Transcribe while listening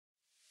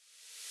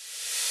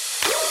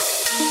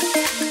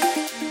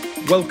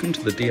Welcome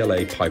to the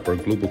DLA Piper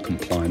Global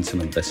Compliance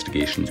and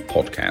Investigations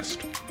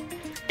podcast.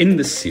 In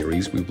this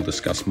series, we will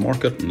discuss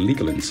market and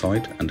legal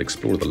insight and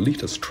explore the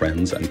latest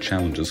trends and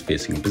challenges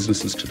facing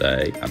businesses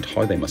today and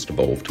how they must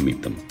evolve to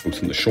meet them,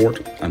 both in the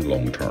short and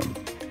long term.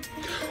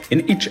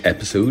 In each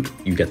episode,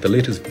 you get the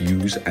latest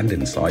views and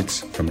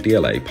insights from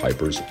DLA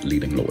Piper's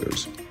leading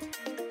lawyers.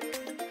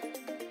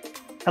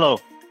 Hello,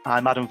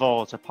 I'm Adam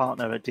Vawes, a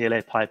partner at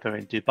DLA Piper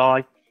in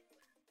Dubai,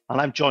 and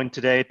I'm joined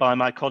today by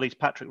my colleagues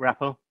Patrick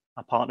Rappo,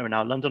 a partner in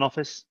our London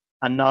office,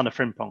 and Nana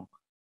Frimpong,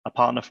 a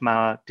partner from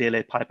our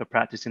DLA Piper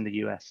practice in the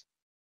US.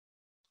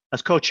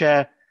 As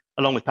co-chair,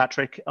 along with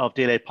Patrick, of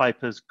DLA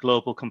Piper's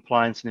Global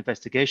Compliance and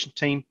Investigation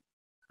team,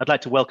 I'd like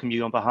to welcome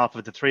you on behalf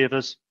of the three of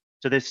us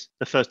to this,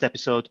 the first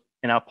episode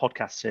in our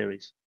podcast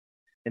series.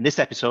 In this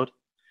episode,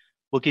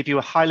 we'll give you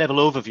a high-level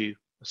overview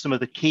of some of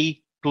the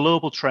key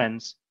global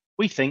trends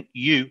we think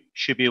you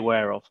should be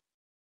aware of.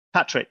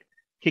 Patrick,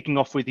 kicking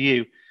off with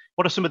you,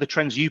 what are some of the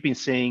trends you've been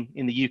seeing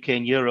in the UK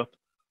and Europe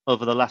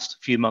over the last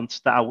few months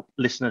that our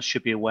listeners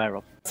should be aware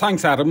of?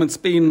 Thanks, Adam. It's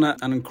been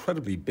an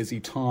incredibly busy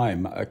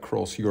time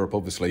across Europe,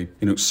 obviously.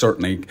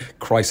 Certainly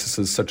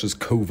crises such as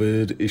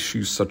COVID,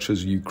 issues such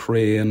as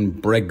Ukraine,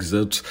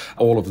 Brexit,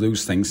 all of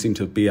those things seem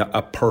to be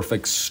a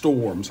perfect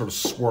storm sort of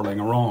swirling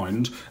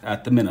around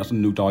at the minute,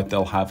 and no doubt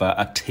they'll have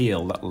a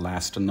tail that will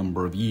last a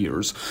number of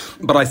years.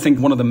 But I think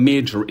one of the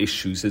major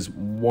issues is,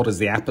 what is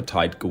the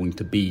appetite going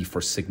to be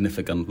for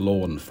significant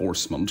law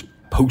enforcement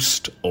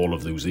post all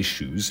of those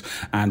issues,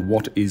 and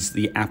what is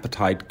the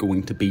appetite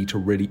going to be to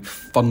really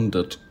fund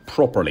it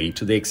properly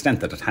to the extent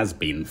that it has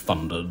been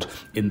funded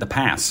in the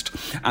past.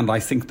 And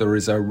I think there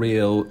is a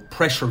real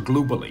pressure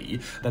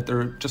globally that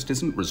there just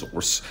isn't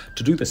resource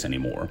to do this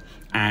anymore.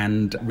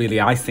 And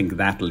really, I think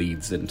that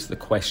leads into the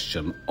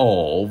question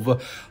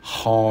of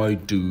how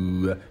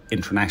do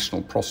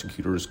international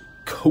prosecutors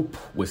cope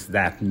with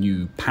that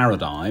new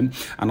paradigm.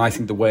 And I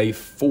think the way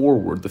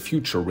forward, the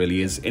future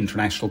really, is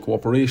international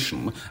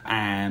cooperation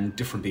and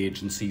different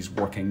agencies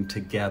working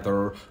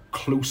together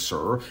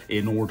closer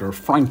in order,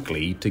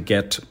 frankly, to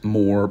get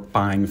more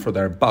bang for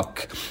their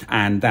buck.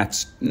 And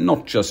that's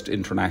not just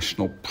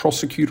international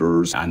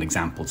prosecutors, and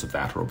examples of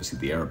that are obviously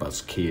the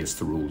Airbus case,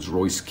 the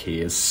Rolls-Royce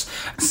case,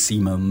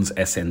 Siemens,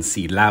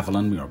 SNC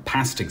Lavalin,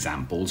 past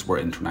examples where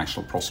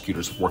international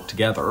prosecutors have worked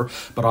together.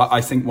 But I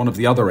think one of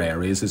the other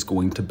areas is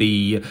going to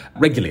be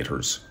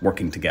regulators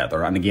working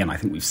together. And again, I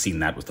think we've seen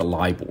that with the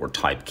LIBOR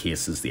type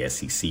cases, the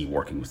SEC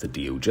working with the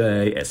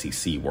DOJ,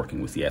 SEC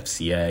working with the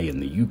FCA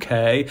in the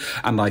UK.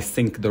 And I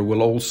think there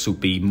will also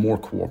be more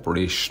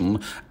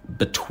cooperation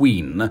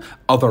between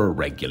other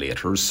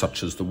regulators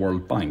such as the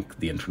World Bank,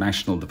 the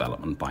International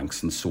Development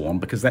Banks and so on,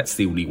 because that's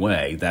the only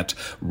way that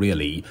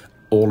really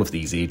all of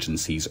these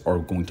agencies are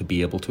going to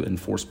be able to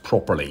enforce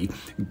properly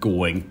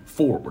going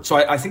forward. So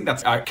I think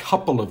that's a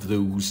couple of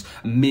those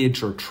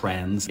major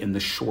trends in the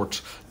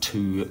short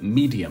to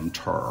medium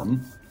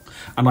term.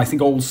 And I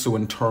think also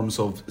in terms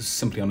of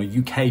simply on a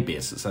UK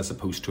basis as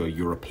opposed to a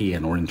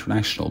European or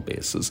international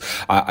basis,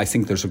 I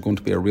think there's going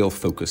to be a real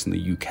focus in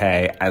the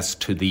UK as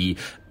to the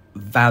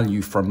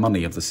value for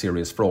money of the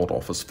Serious Fraud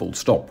Office, full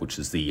stop, which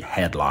is the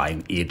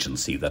headline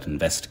agency that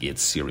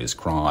investigates serious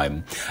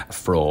crime,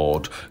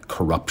 fraud,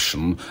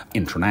 corruption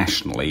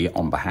internationally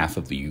on behalf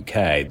of the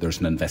UK. There's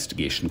an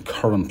investigation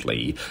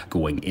currently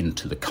going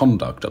into the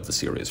conduct of the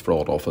Serious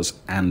Fraud Office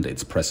and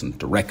its present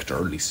director,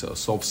 Lisa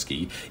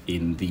Osowski,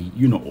 in the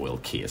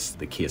Unaoil case.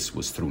 The case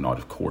was thrown out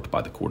of court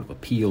by the Court of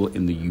Appeal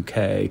in the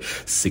UK.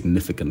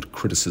 Significant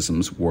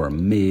criticisms were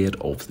made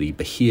of the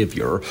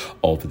behaviour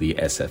of the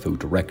SFO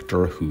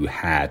director, who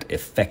had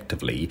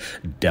effectively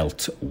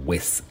dealt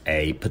with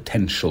a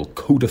potential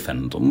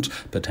co-defendant,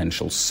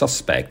 potential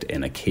suspect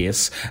in a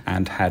case,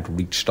 and had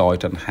reached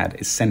out and had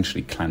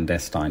essentially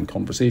clandestine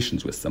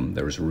conversations with them.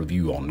 There is a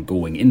review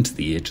ongoing into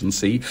the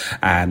agency,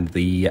 and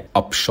the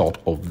upshot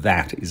of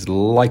that is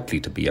likely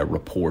to be a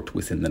report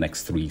within the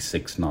next 3,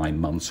 6, 9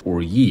 months or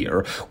a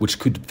year, which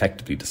could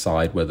effectively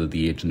decide whether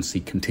the agency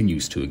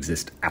continues to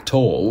exist at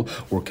all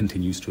or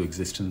continues to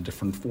exist in a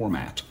different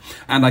format.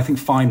 And I think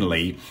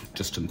finally,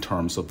 just in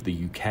terms of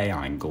the UK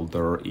angle,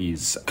 there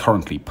is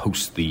currently,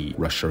 post the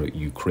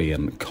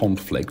Russia-Ukraine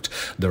conflict,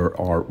 there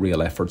are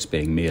real efforts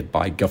being made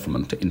by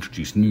government to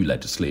introduce new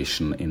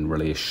legislation in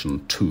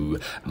relation to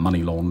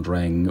money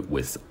laundering,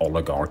 with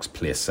oligarchs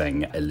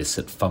placing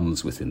illicit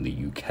funds within the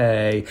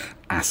UK,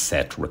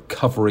 asset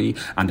recovery,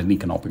 and an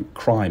economic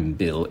crime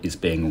bill is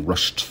being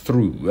rushed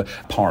through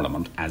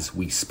Parliament as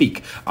we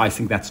speak. I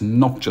think that's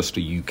not just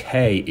a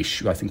UK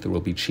issue. I think there will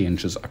be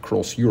changes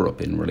across Europe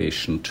in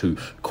relation to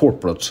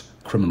corporate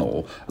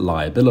criminal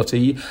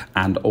liability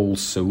and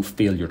also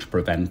failure to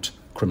prevent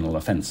criminal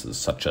offences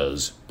such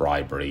as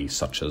bribery,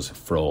 such as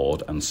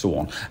fraud and so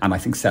on. And I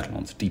think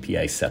settlements,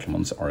 DPA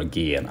settlements, are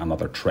again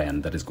another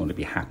trend that is going to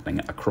be happening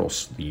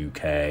across the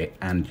UK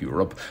and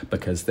Europe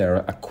because they're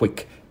a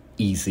quick,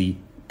 easy,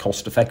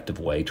 cost-effective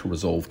way to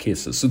resolve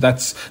cases. So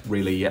that's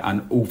really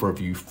an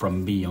overview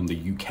from me on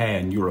the UK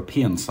and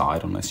European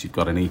side. Unless you've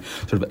got any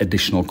sort of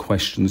additional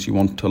questions you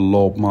want to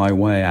lob my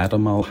way,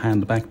 Adam, I'll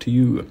hand back to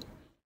you.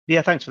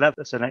 Yeah, thanks for that.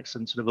 That's an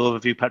excellent sort of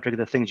overview, Patrick, of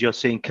the things you're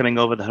seeing coming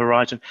over the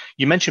horizon.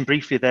 You mentioned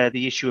briefly there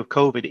the issue of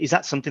COVID. Is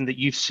that something that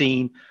you've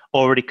seen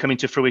already coming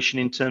to fruition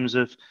in terms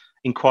of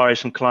inquiries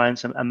from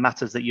clients and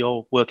matters that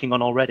you're working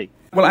on already?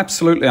 Well,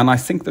 absolutely. And I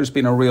think there's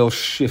been a real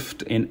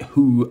shift in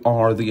who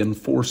are the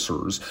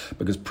enforcers,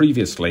 because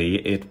previously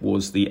it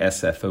was the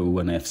SFO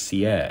and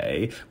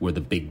FCA were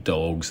the big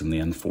dogs in the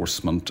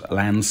enforcement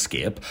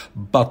landscape.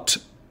 But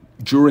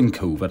during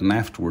COVID and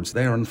afterwards,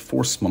 their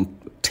enforcement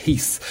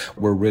teeth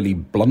were really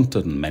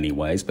blunted in many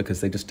ways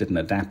because they just didn't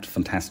adapt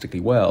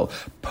fantastically well.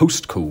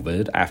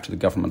 Post-COVID, after the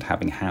government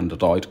having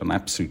handed out an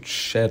absolute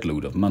shed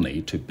load of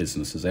money to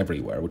businesses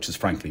everywhere, which has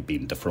frankly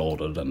been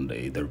defrauded, and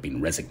there have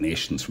been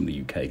resignations from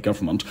the UK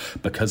government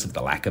because of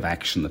the lack of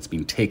action that's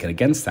been taken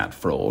against that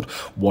fraud,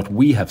 what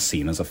we have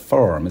seen as a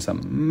firm is a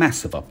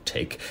massive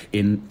uptick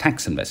in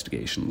tax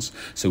investigations.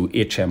 So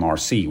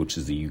HMRC, which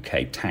is the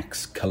UK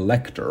tax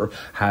collector,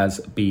 has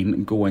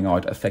been going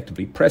out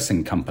effectively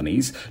pressing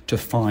companies to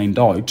find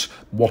out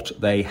what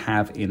they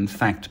have in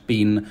fact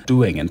been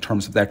doing in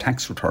terms of their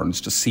tax returns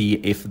to see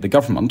if the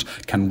government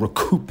can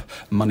recoup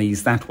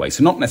monies that way.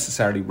 So not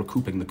necessarily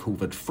recouping the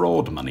COVID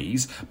fraud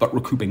monies, but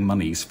recouping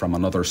monies from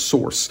another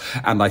source.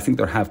 And I think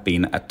there have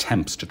been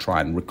attempts to try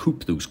and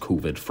recoup those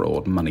COVID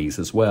fraud monies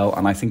as well.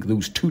 And I think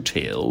those two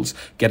tails,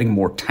 getting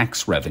more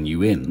tax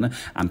revenue in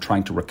and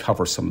trying to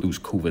recover some of those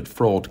COVID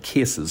fraud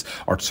cases,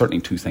 are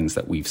certainly two things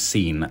that we've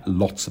seen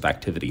lots of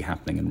activity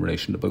happening in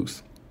relation to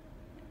both.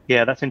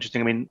 Yeah, that's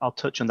interesting. I mean, I'll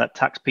touch on that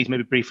tax piece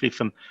maybe briefly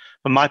from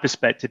my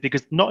perspective,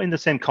 because not in the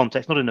same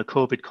context, not in a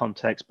COVID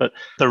context, but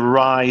the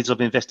rise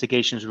of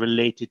investigations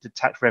related to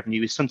tax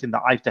revenue is something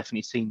that I've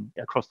definitely seen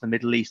across the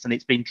Middle East. And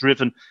it's been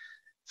driven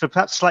for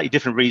perhaps slightly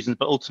different reasons,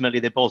 but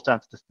ultimately they boil down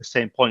to the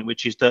same point,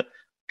 which is that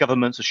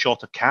governments are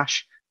short of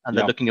cash and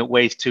they're looking at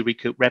ways to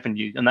recoup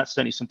revenue. And that's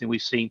certainly something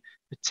we've seen,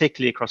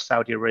 particularly across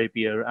Saudi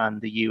Arabia and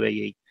the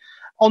UAE.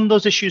 On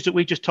those issues that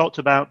we just talked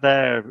about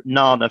there,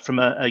 Nana, from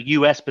a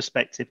US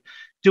perspective,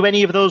 do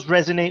any of those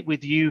resonate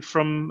with you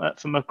from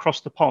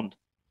across the pond?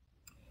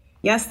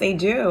 Yes, they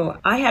do.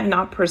 I have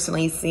not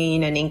personally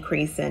seen an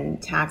increase in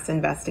tax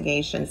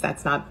investigations.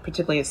 That's not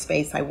particularly a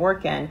space I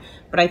work in.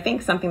 But I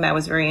think something that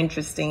was very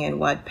interesting in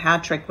what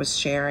Patrick was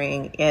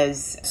sharing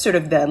is sort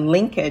of the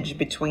linkage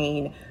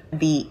between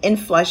the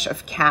inflush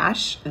of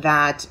cash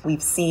that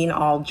we've seen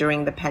all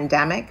during the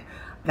pandemic,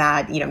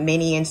 that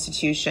many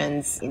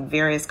institutions in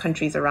various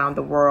countries around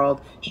the world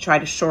to try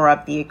to shore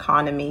up the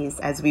economies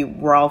as we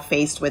were all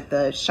faced with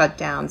the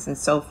shutdowns and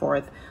so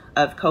forth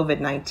of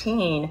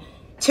COVID-19.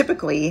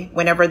 Typically,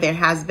 whenever there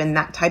has been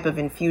that type of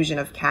infusion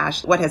of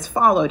cash, what has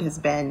followed has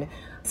been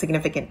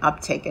significant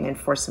uptick in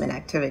enforcement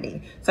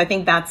activity. So I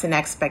think that's an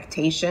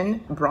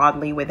expectation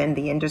broadly within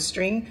the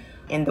industry,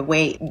 in the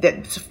way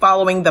that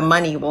following the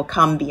money will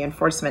come the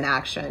enforcement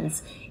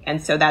actions.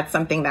 And so that's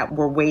something that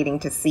we're waiting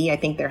to see. I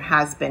think there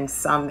has been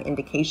some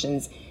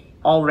indications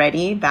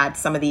already that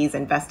some of these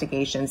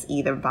investigations,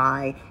 either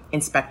by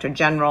inspector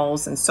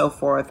generals and so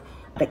forth,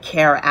 the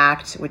CARE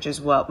Act, which is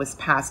what was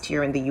passed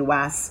here in the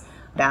US,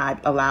 that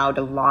allowed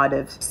a lot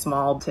of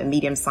small to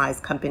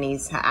medium-sized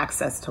companies to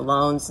access to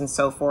loans and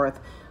so forth,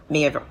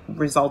 may have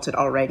resulted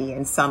already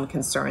in some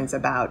concerns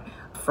about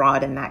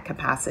fraud in that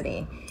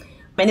capacity.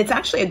 And it's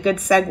actually a good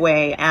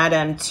segue,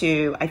 Adam,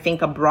 to, I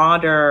think, a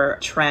broader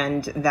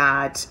trend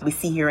that we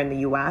see here in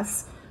the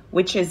US,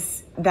 which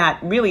is that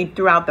really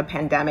throughout the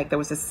pandemic, there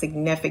was a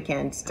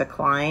significant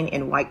decline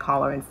in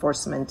white-collar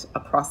enforcement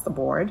across the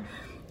board.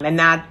 And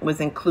that was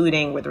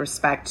including with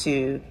respect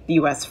to the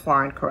U.S.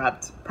 Foreign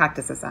Corrupt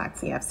Practices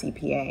Act, the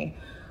FCPA.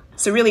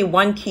 So really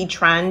one key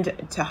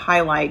trend to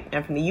highlight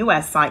from the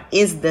U.S. side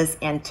is this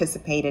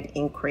anticipated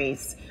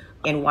increase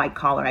in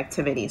white-collar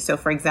activity. So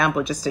for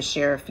example, just to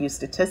share a few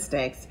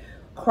statistics,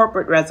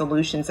 corporate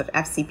resolutions of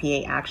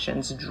FCPA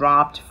actions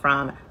dropped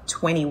from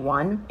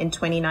 21 in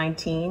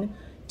 2019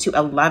 to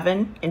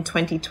 11 in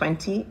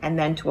 2020, and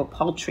then to a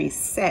paltry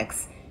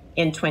 6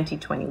 in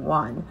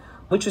 2021.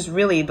 Which was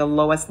really the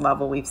lowest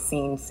level we've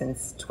seen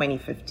since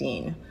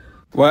 2015.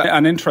 Well,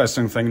 an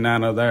interesting thing,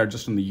 Nana, there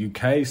just on the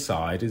UK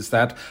side is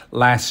that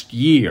last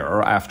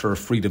year, after a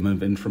Freedom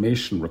of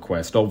Information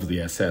request of the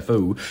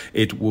SFO,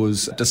 it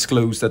was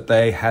disclosed that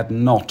they had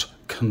not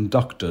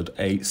conducted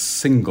a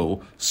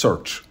single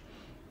search.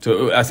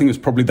 So I think it was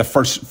probably the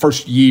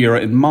first year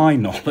in my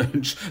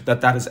knowledge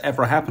that has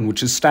ever happened,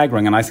 which is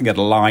staggering. And I think it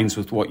aligns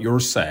with what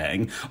you're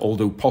saying,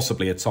 although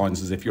possibly it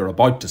sounds as if you're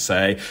about to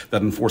say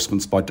that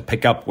enforcement's about to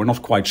pick up. We're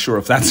not quite sure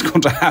if that's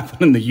going to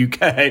happen in the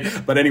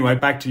UK. But anyway,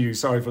 back to you.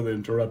 Sorry for the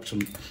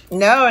interruption.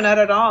 No, not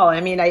at all. I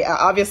mean,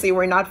 obviously,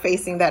 we're not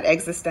facing that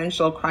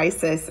existential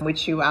crisis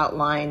which you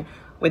outline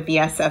with the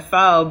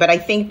SFO, but I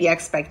think the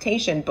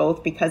expectation,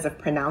 both because of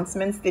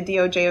pronouncements the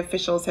DOJ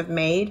officials have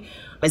made,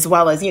 as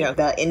well as,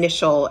 the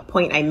initial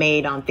point I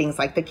made on things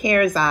like the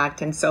CARES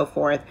Act and so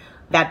forth,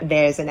 that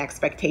there's an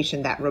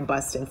expectation that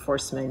robust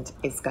enforcement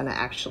is going to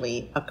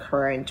actually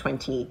occur in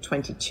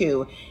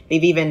 2022.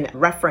 They've even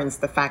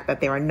referenced the fact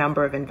that there are a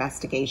number of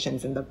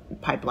investigations in the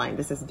pipeline.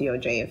 This is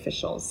DOJ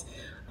officials.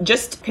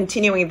 Just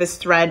continuing this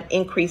thread,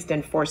 increased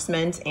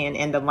enforcement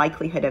and the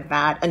likelihood of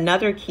that.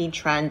 Another key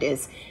trend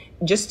is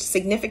just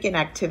significant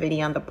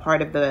activity on the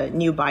part of the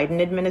new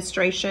Biden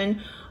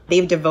administration.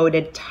 They've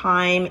devoted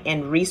time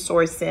and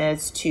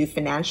resources to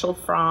financial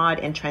fraud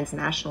and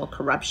transnational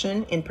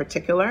corruption in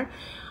particular.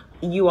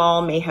 You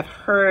all may have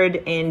heard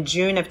in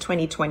June of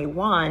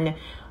 2021,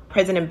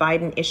 President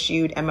Biden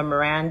issued a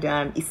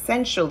memorandum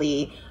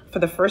essentially for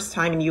the first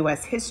time in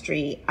U.S.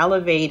 history,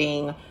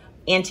 elevating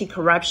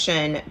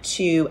anti-corruption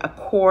to a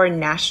core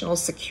national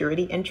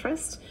security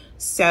interest.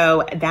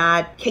 So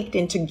that kicked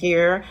into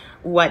gear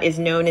what is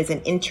known as an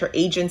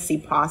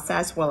interagency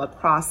process. Well,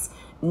 across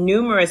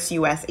numerous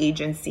U.S.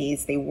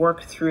 agencies, they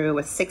worked through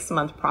a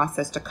 6-month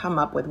process to come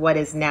up with what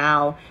is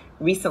now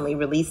recently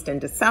released in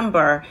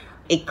December,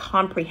 a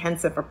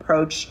comprehensive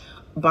approach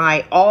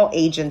by all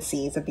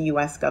agencies of the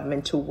U.S.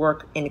 government to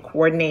work in a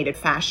coordinated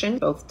fashion,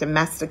 both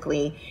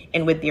domestically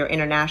and with their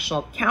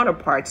international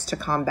counterparts to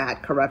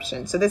combat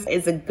corruption. So this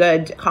is a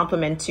good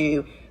complement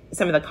to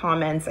some of the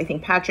comments I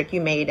think, Patrick, you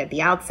made at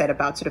the outset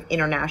about sort of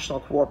international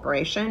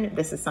cooperation.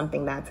 This is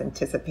something that's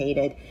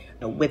anticipated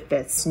with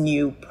this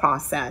new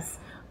process.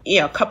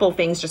 A couple of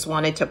things just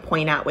wanted to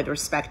point out with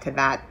respect to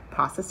that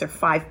process. There are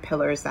 5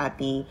 pillars that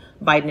the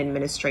Biden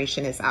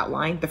administration has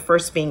outlined. The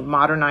first being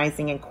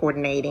modernizing and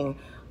coordinating,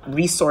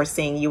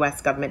 resourcing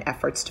U.S. government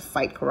efforts to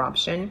fight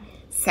corruption.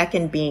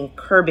 Second being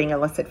curbing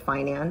illicit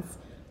finance.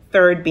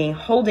 Third being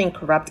holding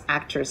corrupt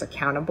actors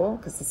accountable,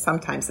 because there's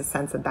sometimes a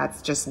sense that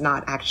that's just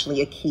not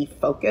actually a key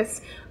focus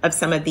of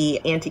some of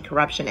the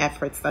anti-corruption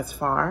efforts thus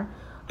far.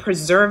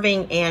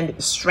 Preserving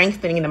and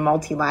strengthening the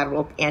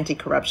multilateral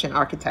anti-corruption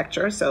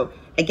architecture. So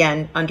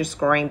again,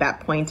 underscoring that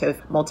point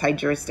of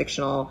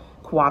multi-jurisdictional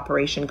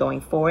cooperation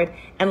going forward.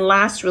 And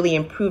last, really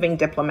improving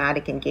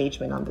diplomatic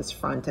engagement on this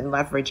front and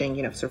leveraging,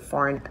 sort of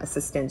foreign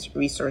assistance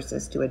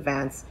resources to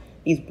advance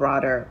these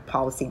broader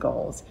policy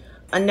goals.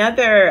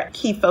 Another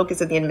key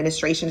focus of the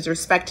administration is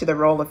respect to the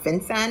role of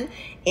FinCEN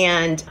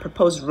and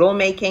proposed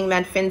rulemaking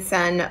that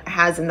FinCEN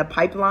has in the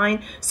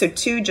pipeline. So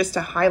 2, just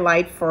to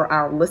highlight for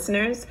our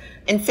listeners,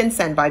 and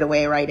FinCEN, by the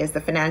way, right, is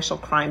the Financial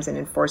Crimes and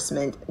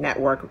Enforcement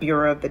Network,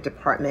 Bureau of the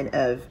Department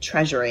of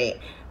Treasury.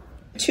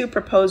 2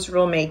 proposed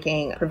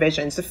rulemaking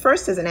provisions. The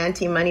first is an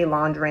anti-money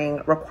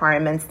laundering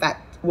requirements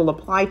that will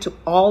apply to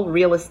all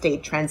real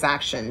estate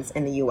transactions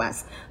in the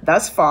U.S.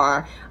 Thus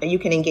far, you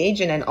can engage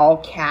in an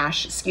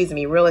all-cash,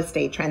 real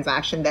estate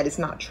transaction that is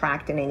not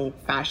tracked in any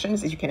fashion.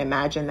 As you can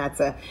imagine, that's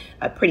a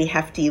pretty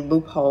hefty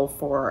loophole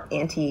for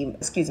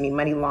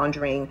money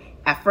laundering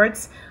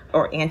efforts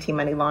or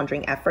anti-money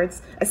laundering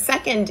efforts. A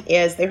second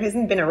is there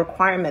hasn't been a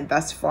requirement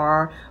thus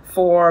far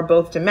for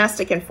both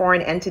domestic and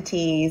foreign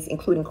entities,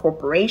 including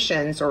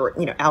corporations or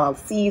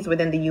LLCs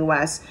within the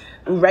U.S.,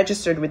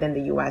 registered within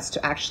the U.S.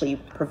 to actually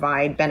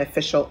provide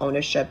beneficial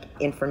ownership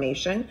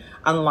information,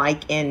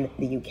 unlike in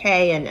the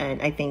U.K.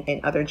 and I think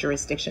in other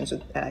jurisdictions,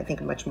 I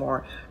think much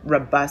more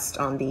robust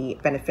on the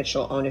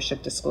beneficial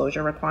ownership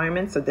disclosure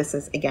requirements. So this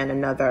is, again,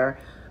 another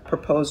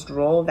proposed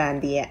rule. Then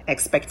the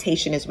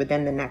expectation is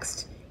within the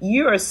next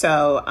year or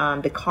so,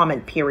 the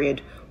comment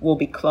period will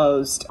be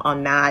closed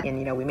on that.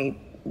 And, we may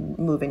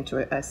move into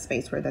a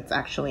space where that's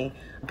actually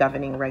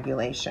governing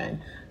regulation.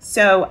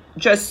 So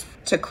just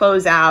to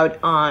close out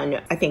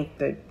on, I think,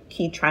 the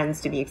key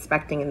trends to be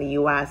expecting in the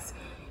U.S.,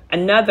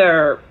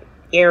 another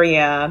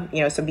area,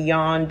 so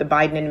beyond the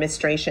Biden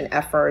administration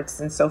efforts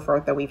and so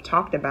forth that we've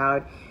talked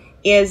about,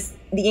 is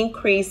the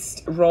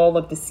increased role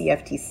of the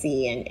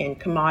CFTC in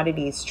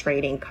commodities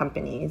trading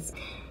companies.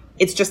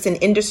 It's just an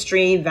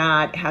industry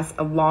that has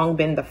long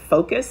been the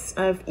focus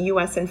of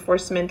U.S.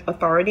 enforcement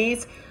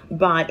authorities.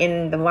 But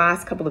in the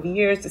last couple of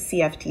years, the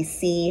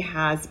CFTC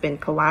has been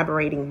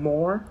collaborating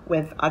more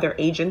with other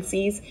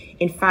agencies.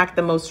 In fact,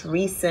 the most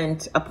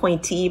recent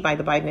appointee by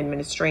the Biden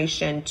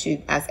administration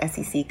as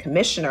SEC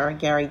Commissioner,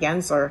 Gary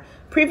Gensler,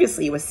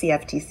 previously was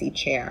CFTC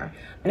chair.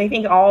 And I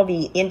think all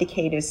the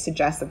indicators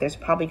suggest that there's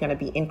probably going to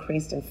be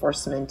increased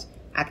enforcement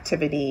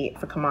activity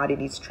for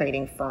commodities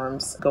trading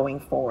firms going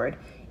forward.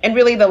 And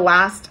really the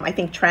last, I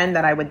think, trend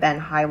that I would then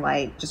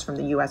highlight just from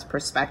the U.S.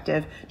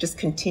 perspective just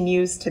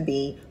continues to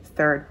be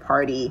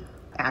third-party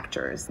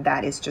actors.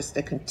 That is just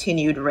a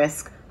continued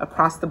risk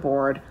across the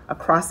board,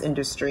 across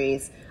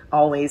industries,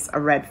 always a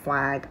red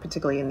flag,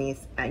 particularly in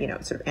these,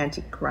 sort of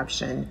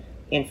anti-corruption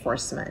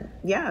enforcement.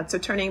 Yeah, so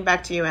turning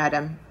back to you,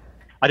 Adam.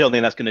 I don't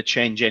think that's going to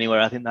change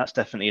anywhere. I think that's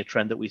definitely a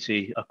trend that we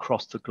see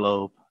across the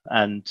globe.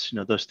 And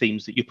those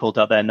themes that you pulled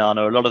out there,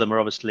 Nana, a lot of them are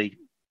obviously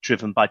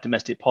driven by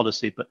domestic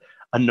policy, but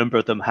a number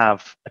of them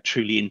have a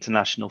truly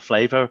international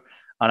flavor.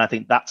 And I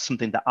think that's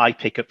something that I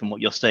pick up from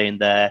what you're saying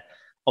there.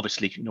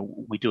 Obviously,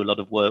 we do a lot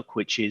of work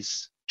which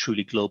is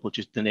truly global,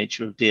 just the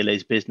nature of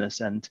DLA's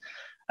business. And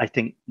I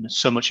think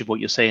so much of what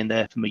you're saying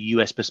there from a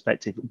US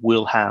perspective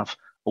will have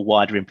a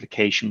wider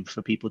implication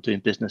for people doing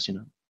business,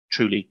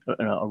 truly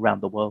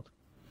around the world.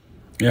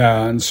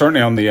 Yeah, and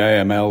certainly on the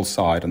AML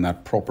side and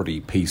that property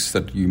piece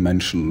that you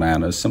mentioned,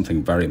 Nan, is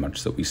something very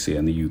much that we see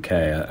in the UK,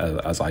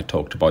 as I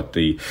talked about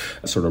the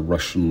sort of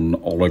Russian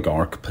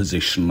oligarch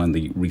position and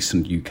the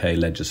recent UK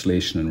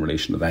legislation in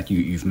relation to that.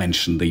 You've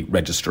mentioned the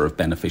register of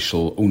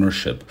beneficial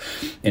ownership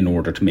in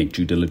order to make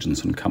due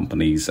diligence on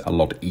companies a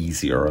lot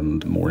easier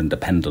and more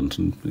independent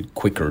and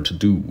quicker to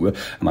do.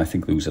 And I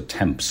think those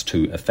attempts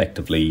to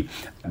effectively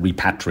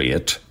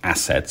repatriate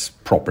assets,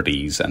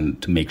 properties, and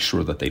to make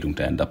sure that they don't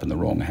end up in the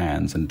wrong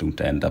hands and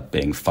don't end up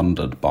being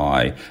funded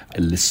by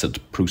illicit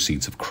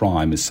proceeds of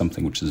crime is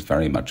something which has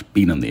very much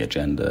been on the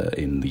agenda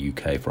in the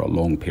UK for a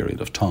long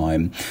period of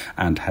time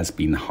and has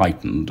been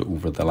heightened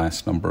over the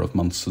last number of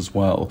months as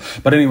well.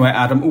 But anyway,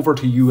 Adam, over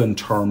to you in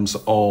terms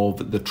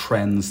of the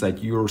trends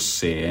that you're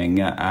seeing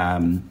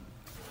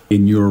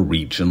in your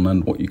region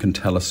and what you can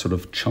tell us sort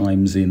of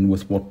chimes in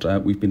with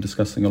what we've been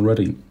discussing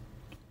already.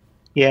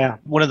 Yeah,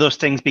 one of those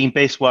things, being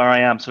based where I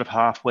am, sort of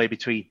halfway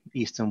between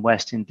East and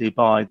West in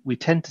Dubai, we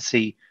tend to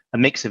see a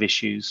mix of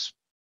issues.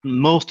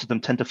 Most of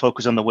them tend to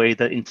focus on the way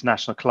that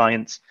international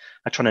clients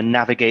are trying to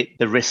navigate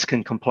the risk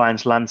and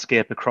compliance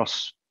landscape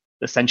across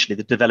essentially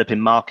the developing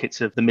markets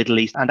of the Middle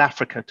East and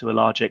Africa to a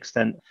large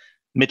extent.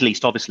 Middle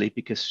East, obviously,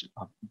 because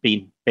I've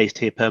been based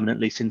here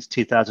permanently since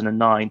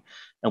 2009,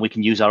 and we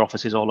can use our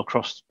offices all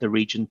across the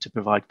region to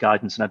provide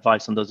guidance and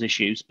advice on those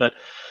issues. But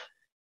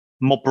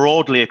more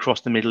broadly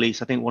across the Middle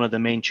East, I think one of the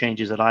main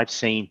changes that I've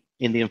seen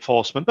in the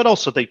enforcement, but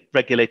also the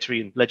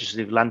regulatory and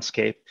legislative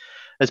landscape,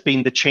 has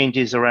been the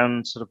changes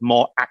around sort of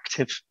more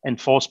active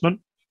enforcement.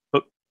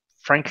 But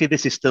frankly,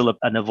 this is still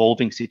an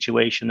evolving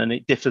situation, and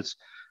it differs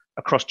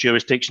across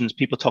jurisdictions.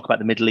 People talk about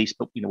the Middle East,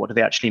 but what do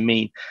they actually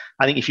mean?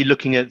 I think if you're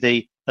looking at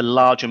the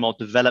larger, more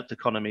developed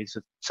economies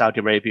of Saudi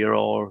Arabia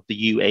or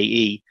the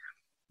UAE,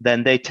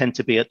 then they tend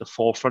to be at the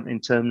forefront in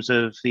terms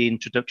of the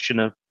introduction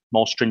of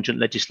more stringent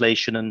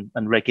legislation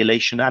and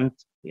regulation and,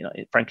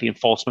 frankly,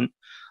 enforcement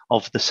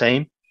of the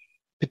same,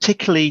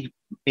 particularly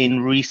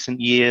in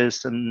recent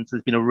years. And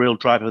there's been a real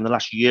drive in the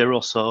last year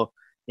or so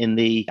in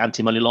the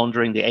anti-money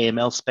laundering, the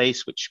AML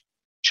space, which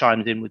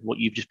chimed in with what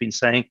you've just been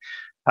saying,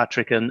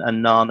 Patrick and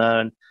Nana.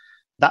 And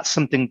that's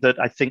something that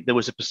I think there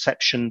was a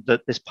perception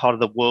that this part of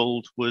the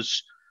world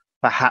was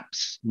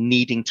perhaps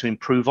needing to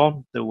improve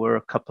on. There were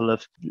a couple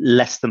of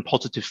less than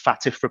positive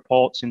FATF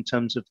reports in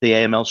terms of the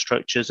AML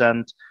structures,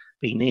 and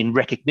in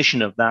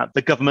recognition of that,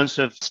 the governments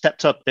have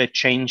stepped up, they've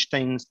changed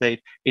things,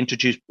 they've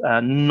introduced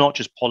not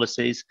just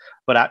policies,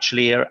 but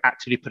actually are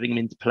actively putting them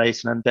into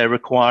place, and they're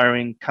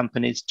requiring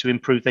companies to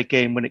improve their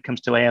game when it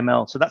comes to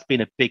AML. So that's been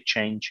a big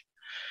change.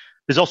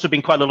 There's also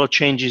been quite a lot of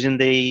changes in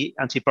the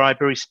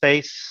anti-bribery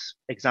space.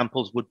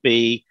 Examples would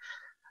be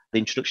the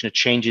introduction of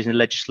changes in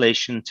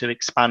legislation to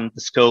expand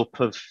the scope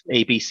of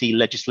ABC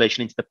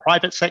legislation into the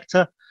private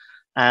sector,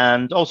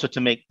 and also to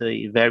make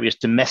the various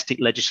domestic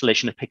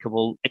legislation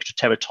applicable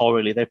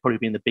extraterritorially. They've probably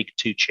been the big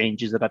two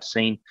changes that I've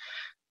seen,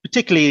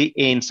 particularly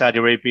in Saudi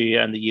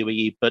Arabia and the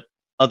UAE, but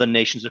other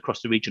nations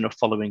across the region are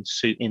following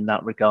suit in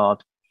that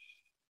regard.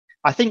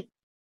 I think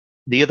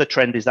the other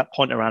trend is that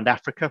point around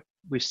Africa.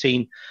 We've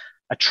seen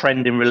a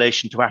trend in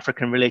relation to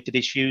African-related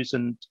issues,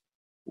 and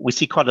we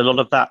see quite a lot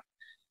of that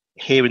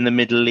here in the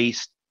Middle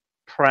East,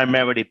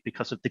 primarily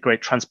because of the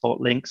great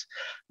transport links,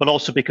 but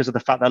also because of the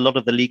fact that a lot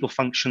of the legal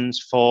functions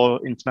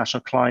for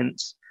international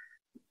clients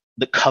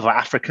that cover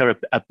Africa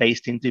are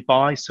based in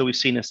Dubai. So we've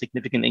seen a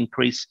significant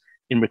increase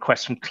in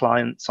requests from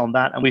clients on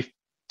that. And we've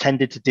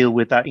tended to deal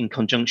with that in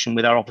conjunction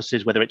with our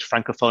offices, whether it's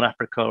Francophone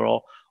Africa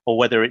or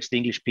whether it's the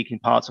English-speaking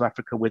parts of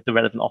Africa, with the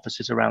relevant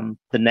offices around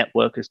the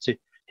network as to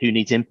who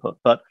needs input.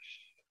 But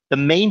the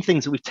main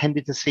things that we've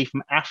tended to see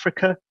from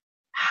Africa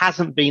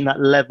hasn't been that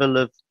level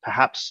of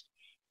perhaps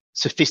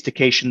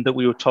sophistication that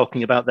we were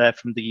talking about there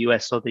from the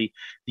US or the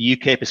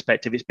UK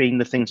perspective. It's been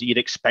the things that you'd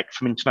expect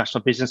from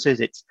international businesses.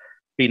 It's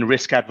been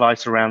risk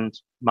advice around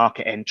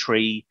market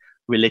entry,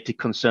 related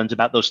concerns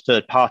about those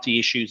third-party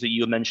issues that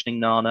you were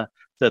mentioning, Nana,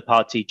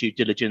 third-party due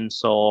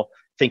diligence, or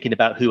thinking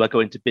about who I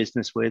go into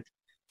business with.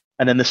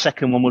 And then the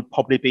second one would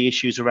probably be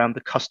issues around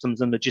the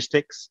customs and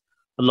logistics.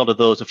 A lot of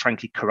those are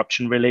frankly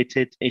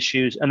corruption-related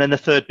issues. And then the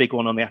third big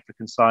one on the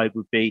African side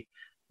would be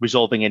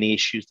resolving any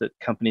issues that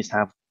companies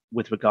have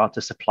with regard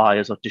to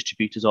suppliers or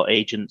distributors or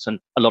agents, and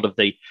a lot of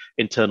the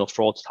internal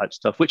frauds type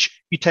stuff,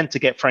 which you tend to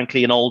get,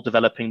 frankly, in all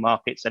developing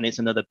markets. And it's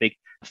another big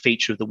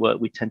feature of the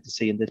work we tend to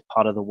see in this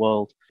part of the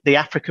world. The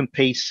African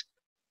piece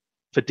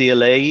for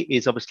DLA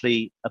is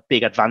obviously a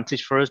big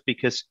advantage for us,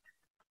 because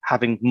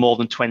having more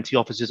than 20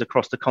 offices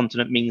across the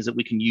continent means that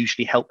we can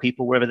usually help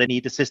people wherever they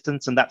need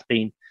assistance. And that's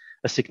been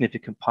a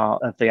significant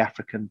part of the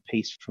African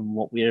piece from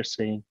what we're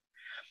seeing.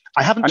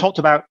 I haven't talked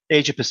about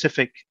Asia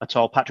Pacific at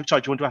all. Patrick,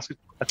 sorry, do you want to ask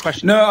a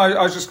question? No,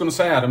 I was just going to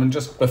say, Adam, and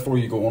just before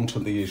you go on to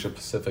the Asia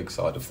Pacific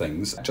side of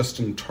things, just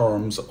in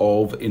terms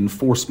of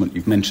enforcement,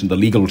 you've mentioned the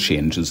legal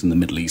changes in the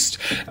Middle East,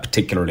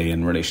 particularly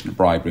in relation to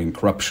bribery and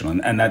corruption,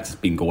 and that's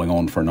been going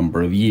on for a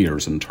number of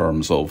years in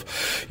terms of,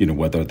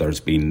 whether there's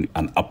been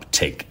an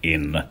uptick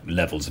in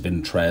levels of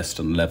interest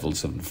and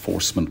levels of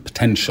enforcement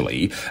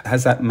potentially.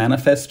 Has that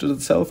manifested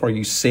itself? Are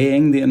you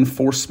seeing the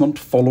enforcement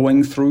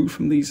following through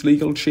from these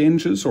legal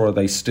changes, or are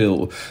they still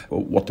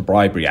what the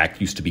Bribery Act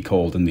used to be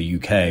called in the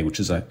UK, which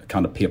is a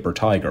kind of paper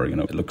tiger?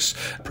 It looks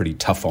pretty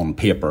tough on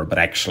paper, but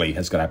actually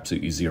has got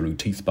absolutely zero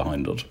teeth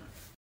behind it.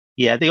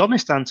 Yeah, the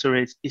honest answer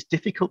is it's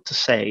difficult to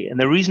say. And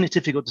the reason it's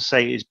difficult to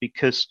say is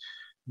because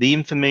the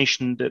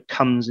information that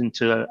comes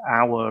into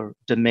our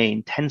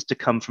domain tends to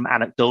come from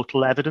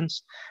anecdotal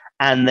evidence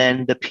and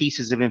then the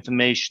pieces of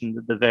information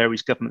that the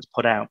various governments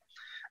put out.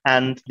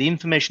 And the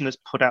information that's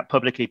put out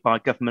publicly by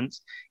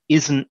governments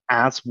isn't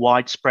as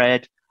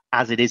widespread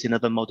as it is in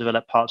other more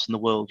developed parts of the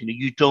world.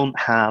 You don't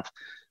have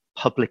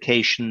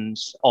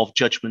publications of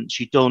judgments.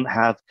 You don't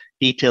have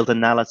detailed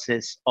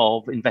analysis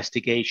of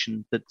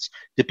investigation that's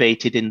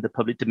debated in the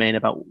public domain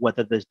about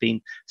whether there's been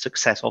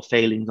success or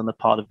failings on the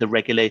part of the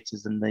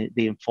regulators and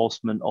the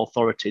enforcement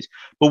authorities.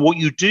 But what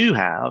you do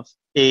have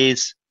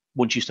is,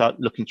 once you start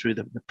looking through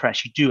the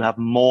press, you do have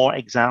more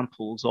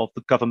examples of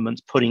the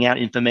governments putting out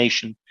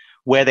information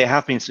where they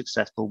have been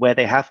successful, where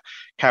they have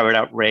carried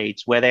out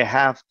raids, where they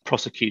have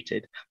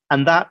prosecuted.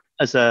 And that,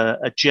 as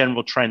a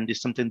general trend, is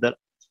something that,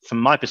 from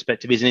my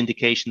perspective, is an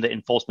indication that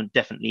enforcement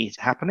definitely is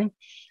happening.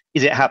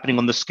 Is it happening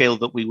on the scale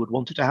that we would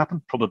want it to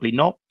happen? Probably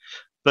not.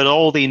 But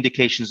all the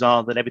indications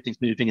are that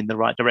everything's moving in the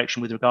right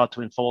direction with regard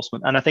to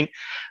enforcement. And I think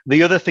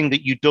the other thing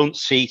that you don't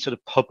see sort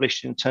of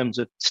published in terms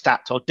of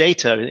stats or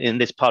data in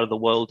this part of the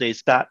world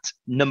is that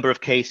number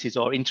of cases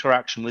or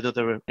interaction with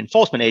other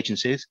enforcement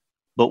agencies.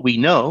 But we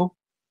know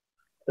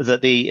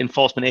that the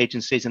enforcement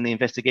agencies and the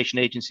investigation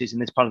agencies in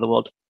this part of the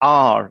world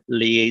are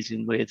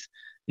liaising with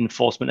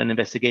enforcement and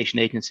investigation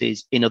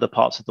agencies in other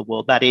parts of the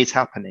world. That is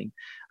happening.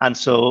 And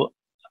so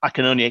I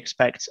can only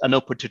expect an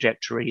upward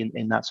trajectory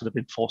in that sort of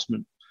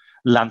enforcement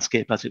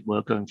landscape, as it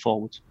were, going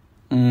forward.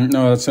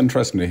 No, it's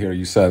interesting to hear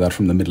you say that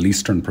from the Middle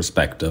Eastern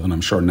perspective, and I'm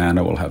sure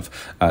Nana will have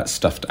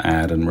stuff to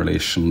add in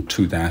relation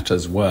to that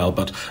as well.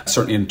 But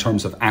certainly in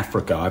terms of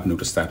Africa, I've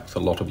noticed that with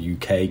a lot of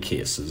UK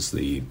cases.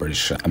 The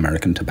British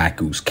American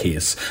Tobacco's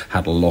case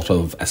had a lot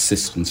of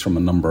assistance from a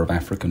number of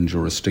African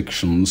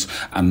jurisdictions.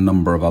 A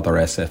number of other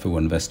SFO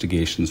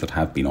investigations that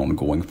have been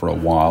ongoing for a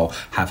while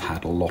have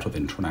had a lot of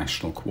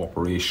international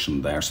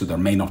cooperation there. So there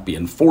may not be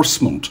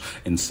enforcement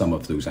in some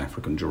of those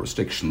African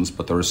jurisdictions,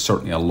 but there is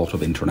certainly a lot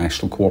of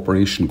international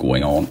cooperation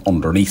going on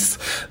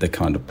underneath the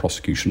kind of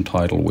prosecution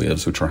tidal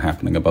waves which are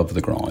happening above the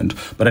ground.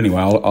 But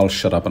anyway, I'll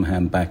shut up and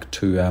hand back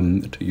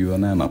to you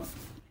and Anna.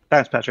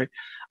 Thanks, Patrick.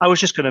 I was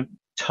just going to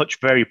touch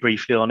very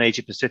briefly on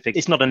Asia Pacific.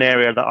 It's not an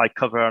area that I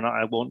cover, and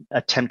I won't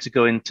attempt to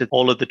go into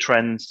all of the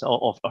trends,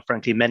 or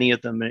frankly, many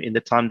of them in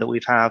the time that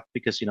we've had,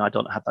 because I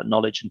don't have that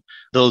knowledge. And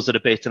those that are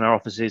based in our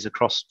offices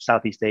across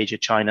Southeast Asia,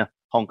 China,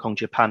 Hong Kong,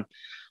 Japan,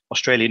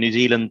 Australia, New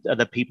Zealand are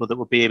the people that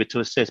will be able to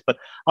assist. But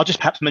I'll just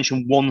perhaps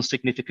mention one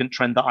significant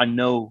trend that I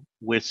know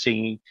we're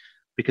seeing,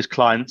 because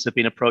clients have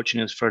been approaching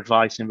us for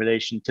advice in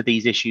relation to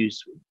these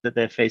issues that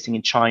they're facing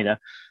in China.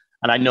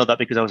 And I know that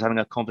because I was having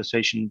a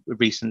conversation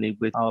recently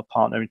with our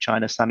partner in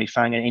China, Sammy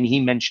Fang, and he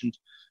mentioned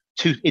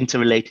two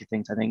interrelated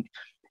things, I think.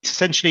 It's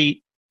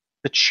essentially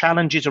the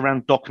challenges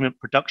around document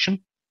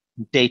production,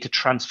 data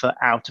transfer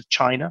out of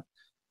China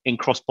in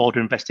cross-border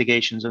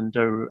investigations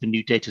under the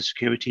new data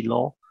security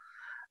law.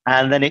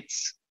 And then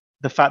it's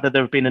the fact that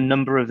there have been a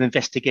number of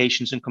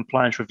investigations and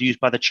compliance reviews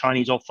by the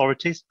Chinese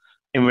authorities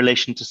in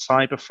relation to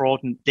cyber fraud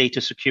and data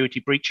security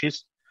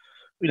breaches.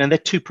 They're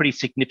two pretty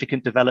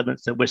significant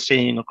developments that we're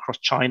seeing across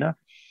China.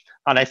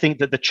 And I think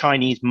that the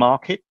Chinese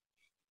market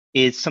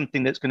is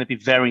something that's going to be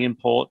very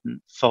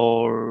important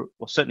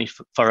certainly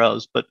for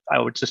us, but I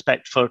would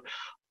suspect for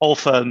all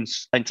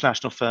firms,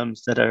 international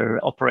firms that are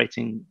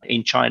operating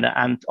in China,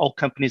 and all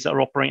companies that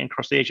are operating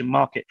across the Asian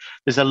market.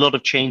 There's a lot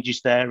of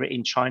changes there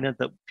in China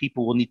that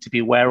people will need to be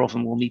aware of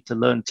and will need to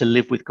learn to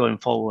live with going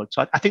forward.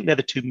 So I think they're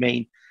the two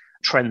main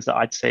trends that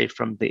I'd say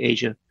from the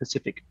Asia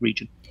Pacific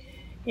region.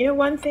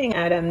 One thing,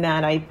 Adam,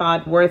 that I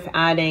thought worth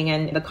adding,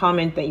 and the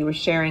comment that you were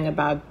sharing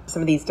about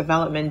some of these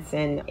developments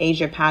in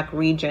Asia-Pac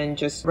region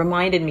just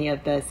reminded me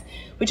of this,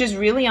 which is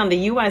really on the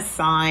U.S.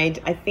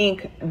 side. I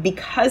think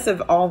because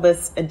of all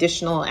this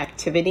additional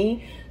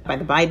activity by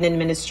the Biden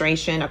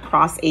administration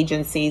across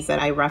agencies that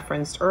I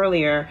referenced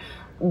earlier,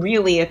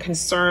 really a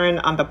concern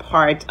on the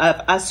part of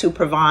us who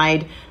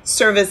provide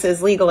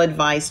services, legal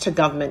advice to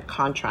government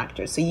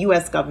contractors. So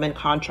U.S. government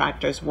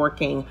contractors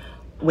working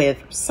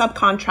with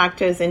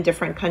subcontractors in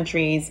different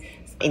countries,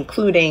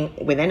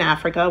 including within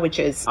Africa, which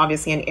is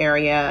obviously an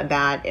area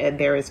that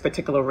there is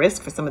particular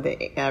risk for some of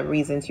the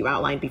reasons you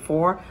outlined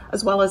before,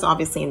 as well as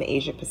obviously in the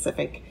Asia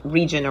Pacific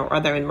region or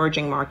other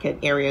emerging market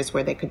areas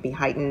where there could be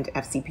heightened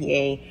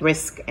FCPA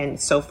risk and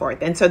so forth.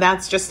 And so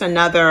that's just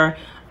another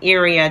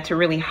area to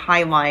really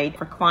highlight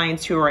for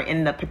clients who are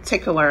in the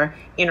particular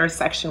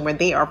intersection where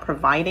they are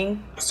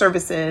providing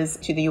services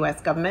to the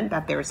U.S. government,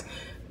 that there's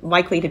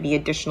likely to be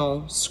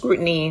additional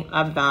scrutiny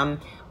of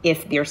them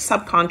if their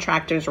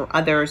subcontractors or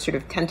other sort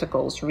of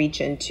tentacles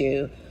reach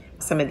into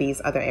some of these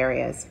other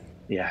areas.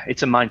 Yeah,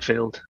 it's a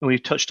minefield. And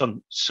we've touched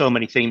on so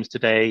many themes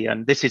today,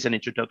 and this is an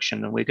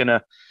introduction, and we're going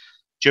to,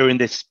 during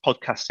this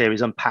podcast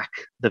series, unpack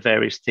the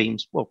various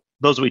themes. Well,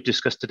 those we've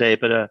discussed today,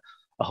 but a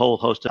whole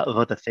host of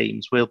other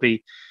themes. We'll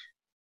be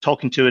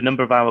talking to a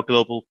number of our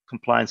global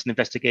compliance and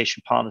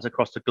investigation partners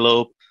across the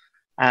globe.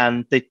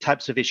 And the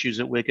types of issues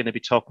that we're going to be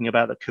talking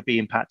about that could be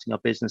impacting our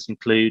business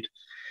include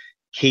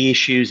key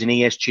issues in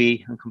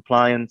ESG and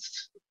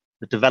compliance,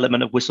 the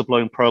development of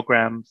whistleblowing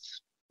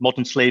programs,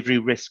 modern slavery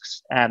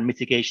risks and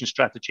mitigation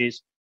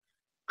strategies,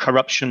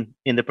 corruption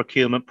in the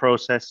procurement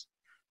process,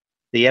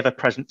 the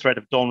ever-present threat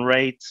of dawn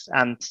raids,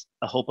 and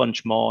a whole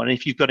bunch more. And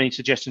if you've got any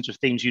suggestions or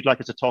themes you'd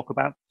like us to talk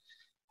about,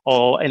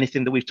 or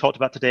anything that we've talked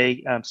about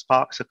today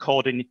sparks a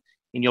chord in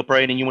your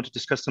brain and you want to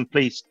discuss them,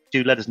 please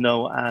do let us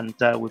know, and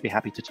we'll be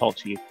happy to talk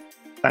to you.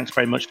 Thanks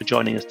very much for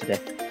joining us today.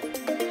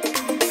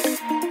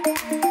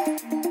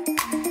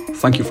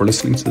 Thank you for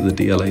listening to the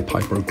DLA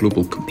Piper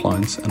Global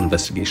Compliance and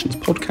Investigations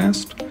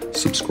podcast.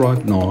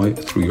 Subscribe now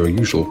through your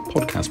usual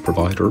podcast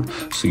provider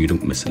so you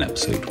don't miss an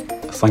episode.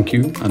 Thank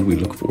you, and we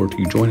look forward to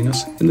you joining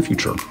us in the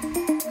future.